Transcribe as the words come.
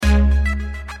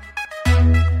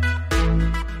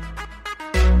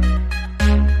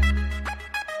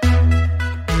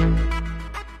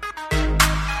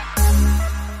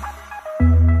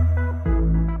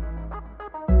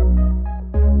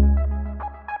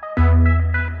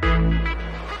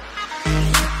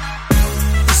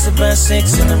about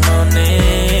 6 in the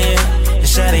morning, and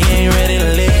shawty ain't ready to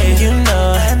leave. You know,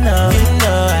 I know, you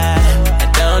know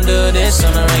I don't do this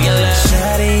on a regular.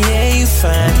 Shawty, yeah, you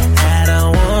fine. I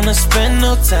don't wanna spend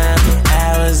no time.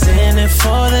 I was in it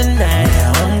for the night,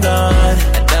 now I'm gone.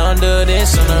 I don't do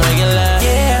this on a regular.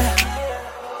 Yeah.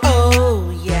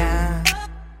 Oh yeah,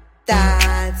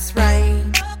 that's right.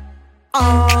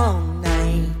 All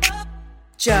night,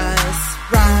 just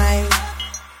ride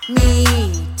me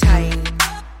tight.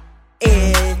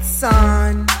 It's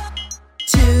on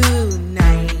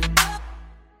tonight.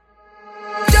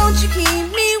 Don't you keep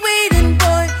me waiting,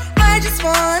 boy. I just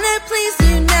wanna please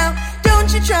you now. Don't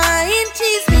you try and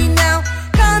tease me now.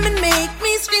 Come and make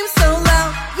me scream so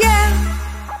loud. Yeah.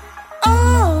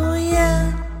 Oh yeah.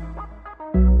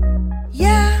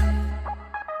 Yeah.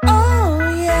 Oh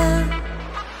yeah.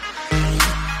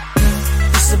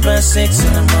 It's about 6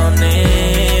 in the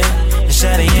morning, and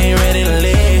shawty ain't ready to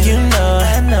leave. You know,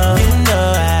 I know, you know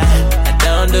I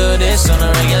don't do this on a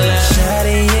regular.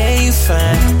 Shawty, yeah, you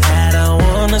fine. I don't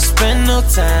wanna spend no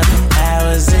time. I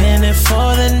was in it for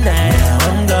the night, now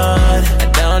I'm gone. I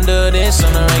don't do this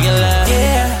on a regular.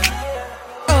 Yeah.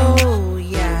 Oh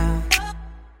yeah,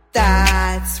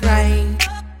 that's right.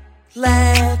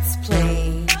 Let's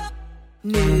play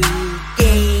new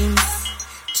games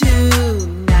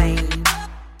tonight.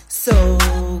 So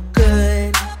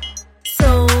good, so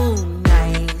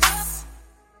nice.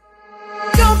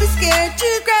 Don't be scared to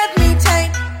grab me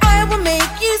tight. I will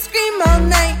make you scream all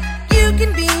night. You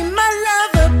can be my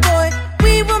lover, boy.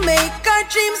 We will make our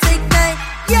dreams ignite.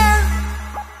 Yeah.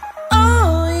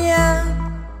 Oh yeah.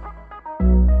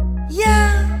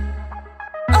 Yeah.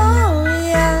 Oh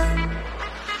yeah.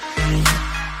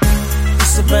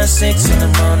 It's about 6 in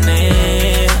the morning,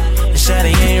 and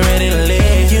shawty ain't ready to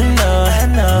leave. You know, I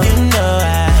know, you know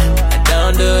I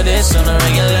don't do this on a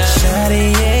regular. Shawty,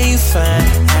 yeah, you fine.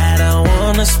 I don't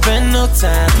wanna spend no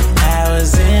time. I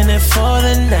was in it for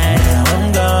the night, now I'm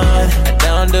gone. I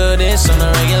don't do this on a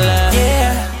regular.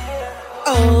 Yeah.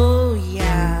 Oh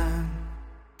yeah,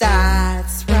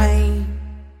 that's right.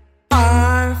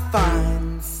 Our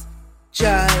fun's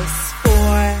just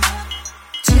for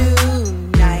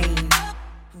tonight.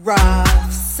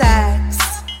 Rough sex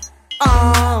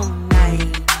all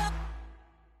night.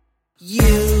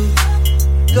 You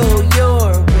go your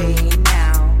way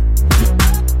now.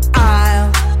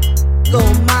 I'll go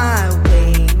my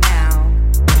way now.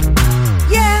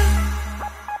 Yeah.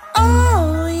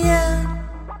 Oh yeah.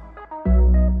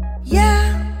 Yeah.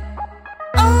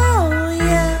 Oh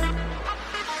yeah.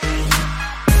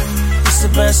 It's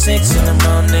about 6 in the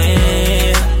morning,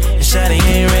 and shawty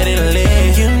ain't ready to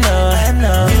leave. You know, I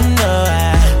know, you know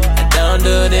I don't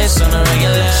do this on a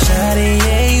regular. Shawty,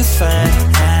 yeah, you fine.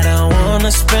 I don't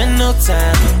wanna spend no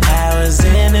time. I was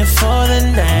in it for the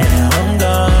night, now I'm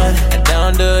gone. I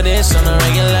don't do this on a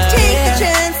regular. Take a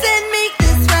chance and make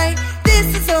this right. This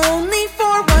is only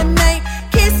for one night.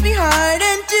 Kiss me hard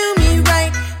and do me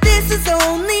right. This is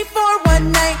only for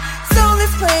one night. So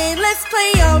let's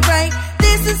play alright.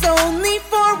 This is only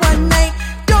for one night.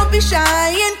 Don't be shy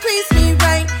and please me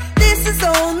right. This is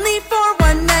only for